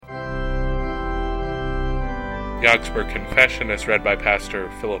The Augsburg Confession is read by Pastor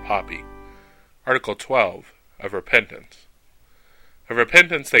Philip Hoppe. Article 12 of Repentance. Of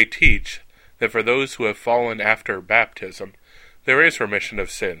repentance they teach that for those who have fallen after baptism, there is remission of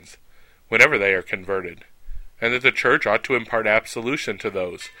sins, whenever they are converted, and that the Church ought to impart absolution to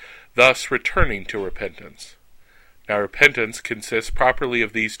those, thus returning to repentance. Now repentance consists properly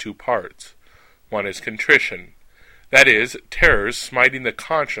of these two parts. One is contrition, that is, terrors smiting the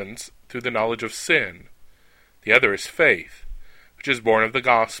conscience through the knowledge of sin. The other is faith, which is born of the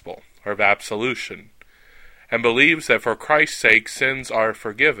gospel, or of absolution, and believes that for Christ's sake sins are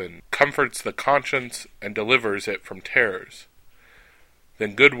forgiven, comforts the conscience, and delivers it from terrors.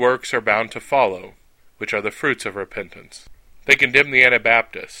 Then good works are bound to follow, which are the fruits of repentance. They condemn the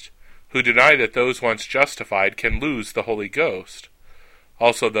Anabaptist, who deny that those once justified can lose the Holy Ghost.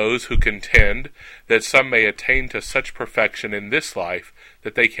 Also those who contend that some may attain to such perfection in this life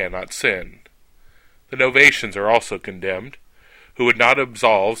that they cannot sin. The Novatians are also condemned, who would not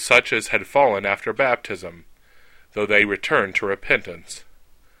absolve such as had fallen after baptism, though they return to repentance.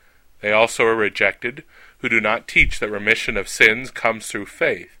 They also are rejected, who do not teach that remission of sins comes through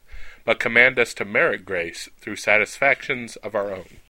faith, but command us to merit grace through satisfactions of our own.